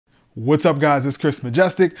What's up guys, it's Chris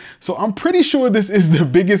Majestic. So I'm pretty sure this is the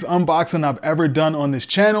biggest unboxing I've ever done on this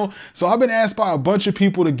channel. So I've been asked by a bunch of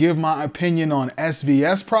people to give my opinion on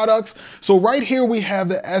SVS products. So right here we have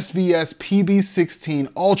the SVS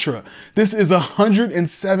PB16-Ultra. This is a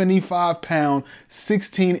 175 pound,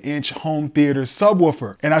 16-inch home theater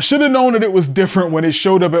subwoofer. And I should have known that it was different when it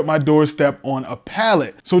showed up at my doorstep on a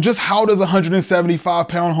pallet. So just how does a 175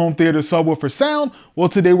 pound home theater subwoofer sound? Well,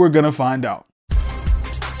 today we're gonna find out.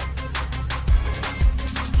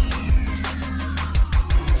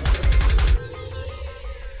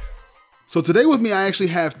 So today with me, I actually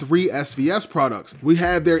have three SVS products. We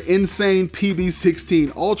have their insane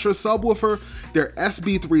PB16-Ultra subwoofer, their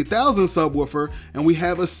SB3000 subwoofer, and we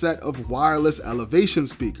have a set of wireless elevation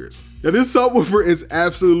speakers. Now this subwoofer is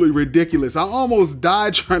absolutely ridiculous. I almost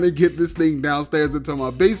died trying to get this thing downstairs into my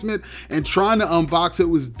basement, and trying to unbox it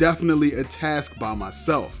was definitely a task by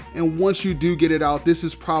myself. And once you do get it out, this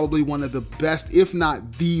is probably one of the best, if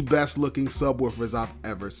not the best looking subwoofers I've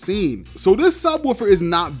ever seen. So this subwoofer is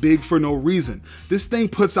not big for no reason. This thing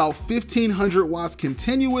puts out 1500 watts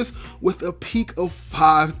continuous with a peak of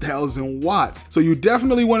 5000 watts. So you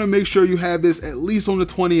definitely want to make sure you have this at least on the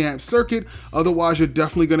 20 amp circuit. Otherwise, you're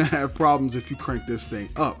definitely going to have problems if you crank this thing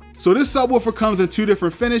up. So this subwoofer comes in two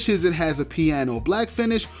different finishes. It has a piano black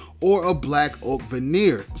finish or a black oak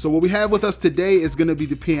veneer. So what we have with us today is going to be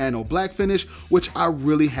the piano black finish, which I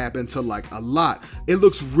really happen to like a lot. It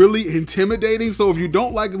looks really intimidating. So if you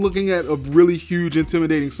don't like looking at a really huge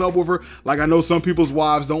intimidating subwoofer, like I know some people's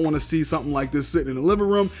wives don't want to see something like this sitting in the living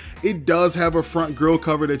room, it does have a front grille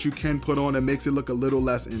cover that you can put on that makes it look a little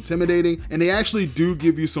less intimidating. And they actually do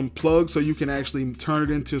give you some plugs so you can actually turn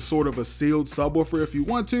it into sort of a sealed subwoofer if you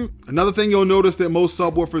want to. Another thing you'll notice that most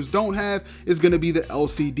subwoofers don't have is going to be the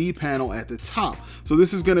LCD panel at the top. So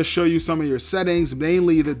this is going to show you some of your settings,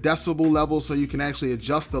 mainly the decibel level, so you can actually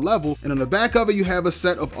adjust the level. And on the back of it, you have a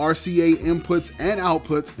set of RCA inputs and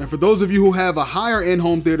outputs. And for those of you who have a higher end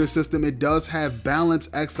home theater system, it does have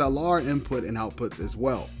balanced XLR input and outputs as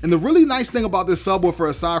well. And the really nice thing about this subwoofer,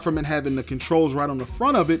 aside from it having the controls right on the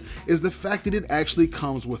front of it, is the fact that it actually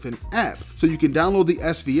comes with an app. So you can download the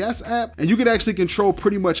SVS app and you can actually control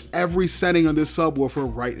pretty much every setting on this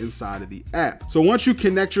subwoofer right inside of the app. So once you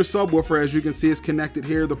connect your subwoofer, as you can see, it's connected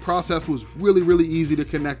here. The process was really easy to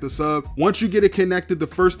connect the sub. Once you get it connected, the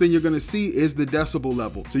first thing you're gonna see is the decibel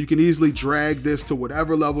level. So you can easily drag this to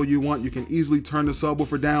whatever level you want. You can easily turn the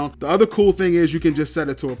subwoofer down. The other cool thing is you can just set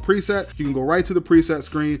it to a preset. You can go right to the preset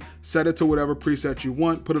screen, set it to whatever preset you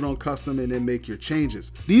want, put it on custom, and then make your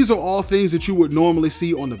changes. These are all things that you would normally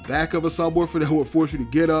see on the back of a subwoofer that would force you to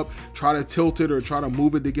get up, try to tilt it, or try to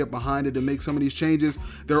move it to get behind it to make some of these changes.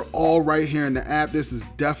 They're all right here in the app. This is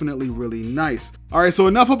definitely really nice. All right, so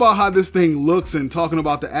enough about how this thing looks and talking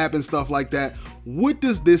about the app and stuff like that. What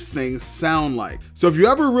does this thing sound like? So if you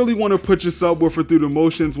ever really want to put your subwoofer through the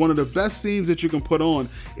motions, one of the best scenes that you can put on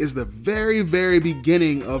is the very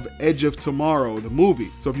beginning of Edge of Tomorrow, the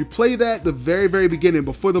movie. So if you play that, the very beginning,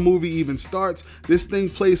 before the movie even starts, this thing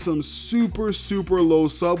plays some super low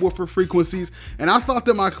subwoofer frequencies. And I thought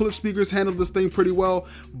that my clip speakers handled this thing pretty well,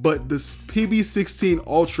 but this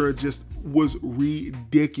PB16-Ultra just was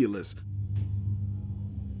ridiculous.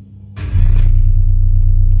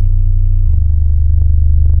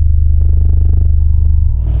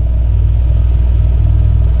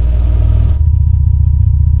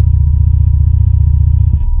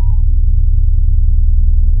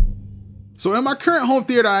 So in my current home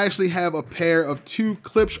theater, I actually have a pair of two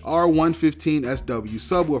Klipsch R115SW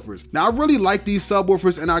subwoofers. Now I really like these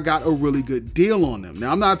subwoofers and I got a really good deal on them.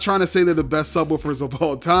 Now I'm not trying to say they're the best subwoofers of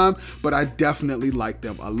all time, but I definitely like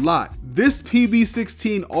them a lot. This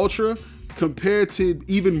PB16-Ultra, compared to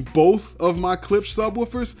even both of my Klipsch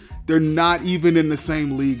subwoofers, they're not even in the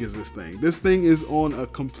same league as this thing. This thing is on a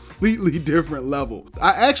completely different level.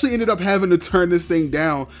 I actually ended up having to turn this thing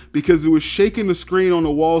down because it was shaking the screen on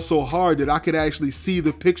the wall so hard that I could actually see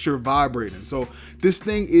the picture vibrating. So this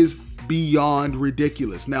thing is beyond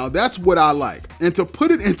ridiculous. Now that's what I like. And to put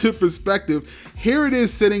it into perspective, here it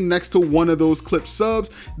is sitting next to one of those Klipsch subs.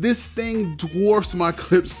 This thing dwarfs my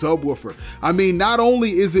Klipsch subwoofer. I mean, not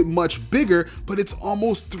only is it much bigger, but it's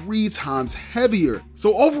almost 3 times heavier.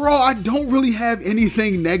 So overall, I don't really have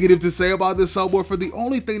anything negative to say about this subwoofer. The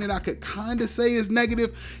only thing that I could kind of say is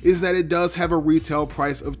negative is that it does have a retail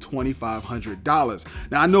price of $2,500.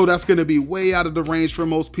 Now I know that's going to be way out of the range for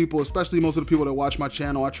most people, especially most of the people that watch my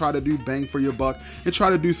channel. I try to do bang for your buck and try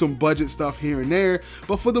to do some budget stuff here and there.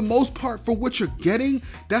 But for the most part, for what you're getting,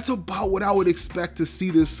 that's about what I would expect to see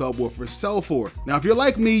this subwoofer sell for. Now, if you're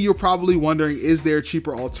like me, you're probably wondering, is there a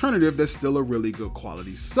cheaper alternative that's still a really good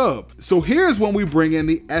quality sub? So here's when we bring in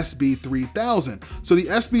the SB3000. So the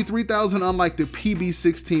SB3000, unlike the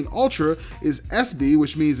PB16-Ultra, is SB,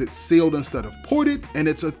 which means it's sealed instead of ported, and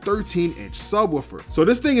it's a 13-inch subwoofer. So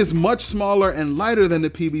this thing is much smaller and lighter than the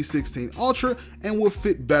PB16-Ultra and will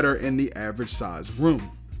fit better in the average size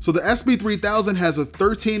room. So the SB3000 has a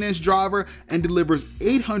 13-inch driver and delivers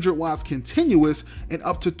 800 watts continuous and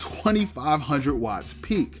up to 2500 watts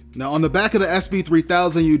peak. Now on the back of the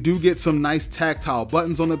SB3000, you do get some nice tactile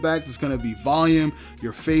buttons on the back. There's gonna be volume,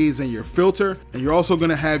 your phase, and your filter. And you're also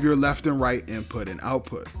gonna have your left and right input and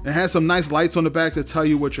output. It has some nice lights on the back to tell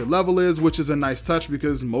you what your level is, which is a nice touch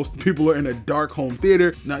because most people are in a dark home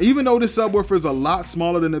theater. Now, even though this subwoofer is a lot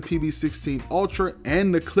smaller than the PB16-Ultra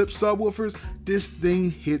and the clip subwoofers, this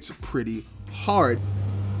thing hits pretty hard.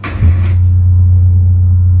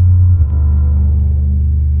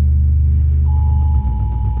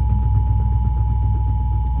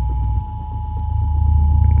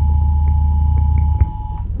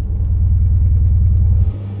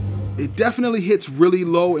 It definitely hits really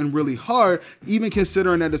low and really hard, even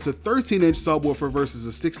considering that it's a 13-inch subwoofer versus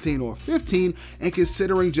a 16 or 15, and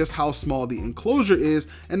considering just how small the enclosure is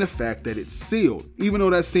and the fact that it's sealed. Even though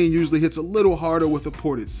that scene usually hits a little harder with a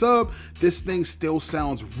ported sub, this thing still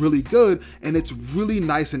sounds really good, and it's really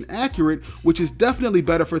nice and accurate, which is definitely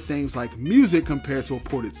better for things like music compared to a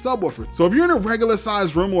ported subwoofer. So if you're in a regular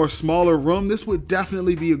sized room or a smaller room, this would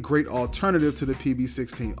definitely be a great alternative to the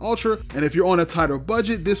PB16-Ultra, and if you're on a tighter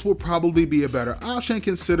budget, this will probably be a better option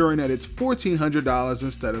considering that it's $1,400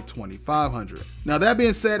 instead of $2,500. Now that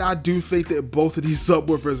being said, I do think that both of these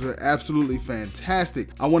subwoofers are absolutely fantastic.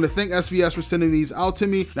 I want to thank SVS for sending these out to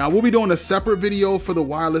me. Now we'll be doing a separate video for the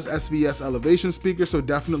wireless SVS Elevation speaker, so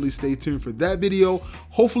definitely stay tuned for that video.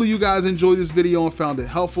 Hopefully you guys enjoyed this video and found it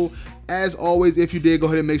helpful. As always, if you did, go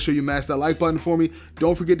ahead and make sure you mash that like button for me.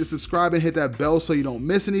 Don't forget to subscribe and hit that bell so you don't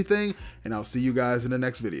miss anything, and I'll see you guys in the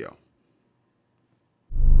next video.